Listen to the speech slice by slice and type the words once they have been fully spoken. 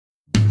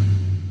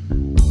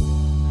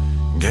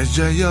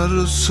Gece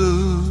yarısı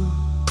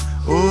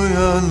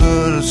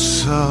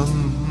uyanırsan,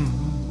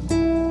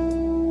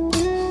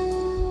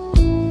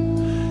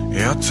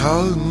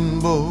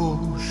 yatağın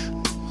boş,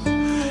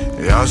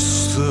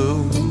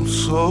 yastığım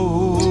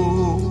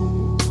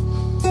soğuk,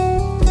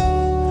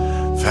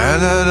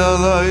 fener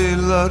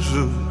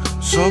alayları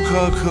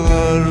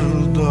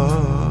sokaklarda.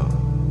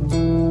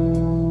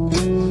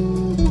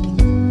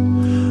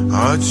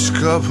 Aç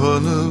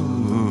kapını,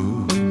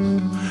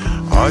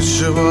 aç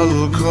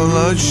balkon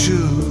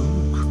açık.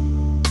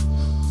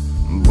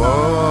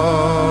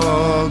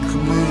 Bak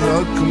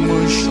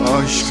bırakmış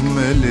aşk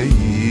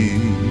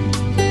meleği.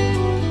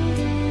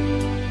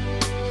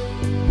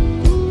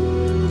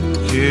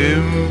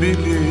 Kim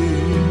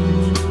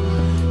bilir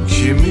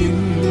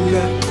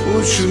kiminle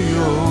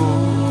uçuyor,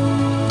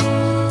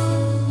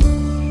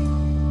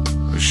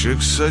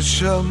 ışık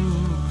saçan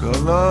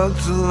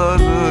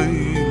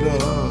kanatlarıyla.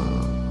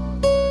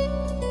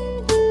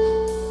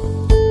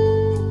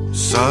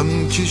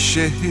 Sanki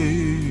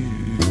şehir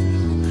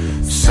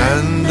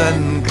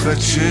senden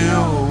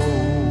kaçıyor.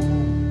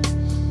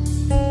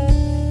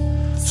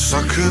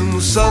 Sakın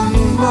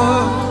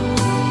sanma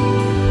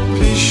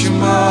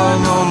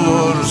pişman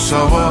olur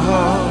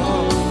sabaha.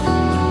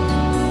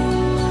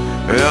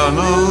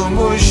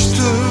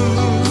 Yanılmıştı,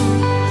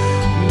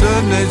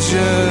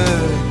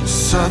 dönecek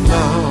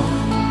sana.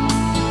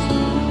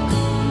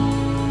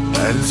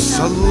 El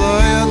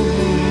sallayan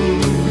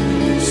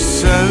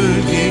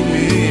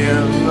sevgiliye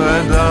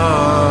veda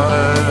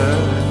et.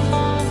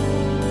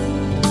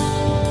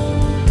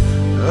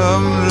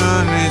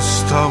 Ömrün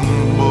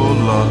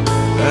İstanbul'a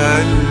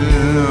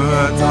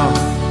elveda.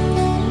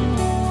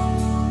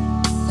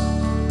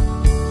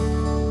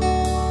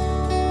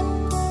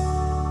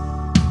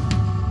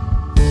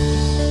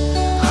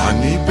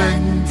 Hani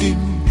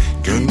bendim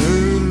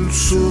gönül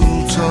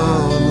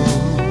sultanı,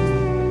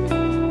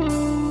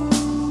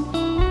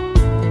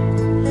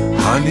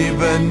 hani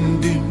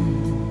bendim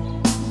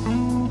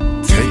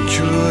tek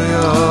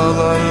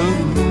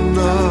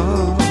rüyalarımda.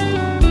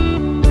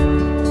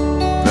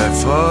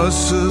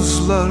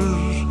 Vefasızlar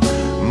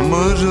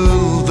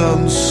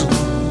mırıldansın,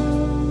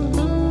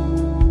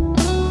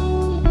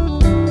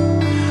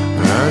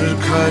 ver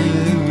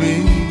kalbi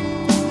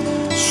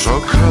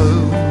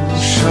sokağın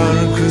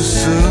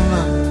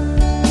şarkısına.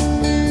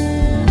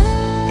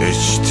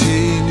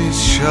 İçtiğiniz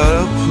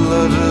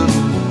şarapların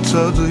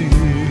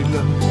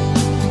tadıyla.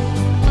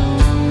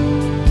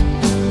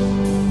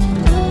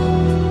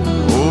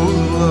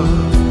 Uğurla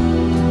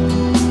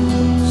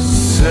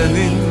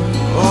senin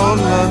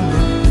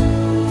olanı.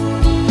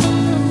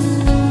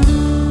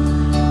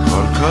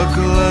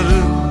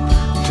 Korkakların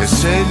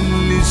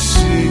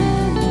tesellisi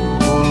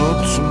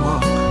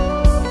unutmak.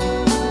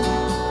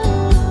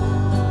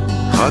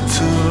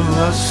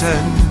 Hatırla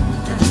sen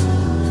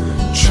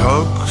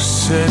çok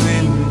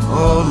senin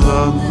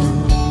olan.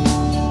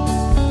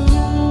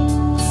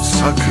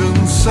 Sakın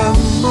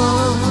sanma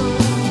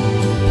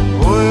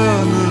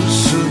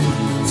uyanırsın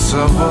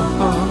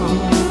sabaha.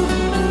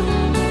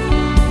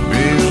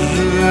 Bir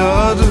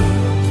rüyadır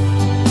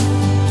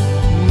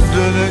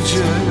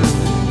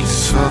dönecek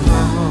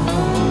sana.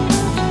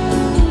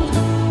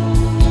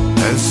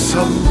 El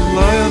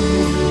sallayan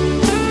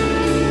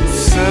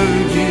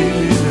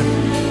sevgiline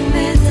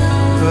veda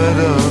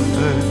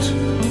et.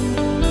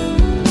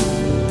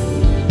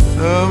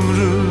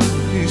 Ömrü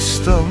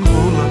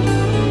İstanbul'a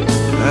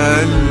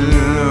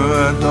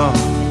elveda.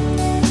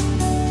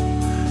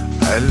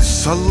 El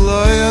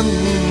sallayan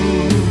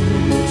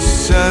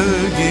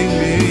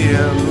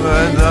sevgiliye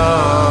veda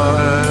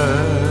et.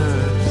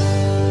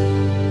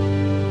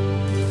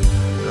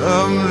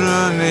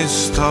 Ömrün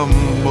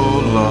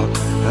İstanbul'a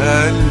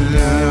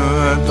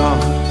elveda.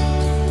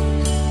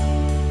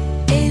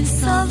 El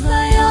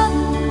sallayan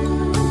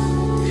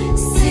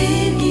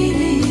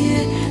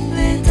sevgiliye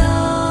veda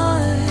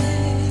et.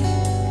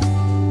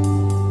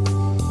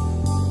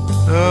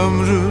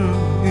 Ömrün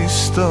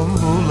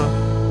İstanbul'a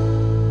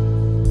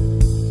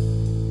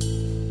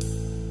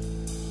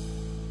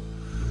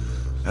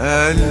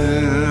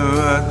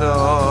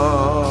elveda.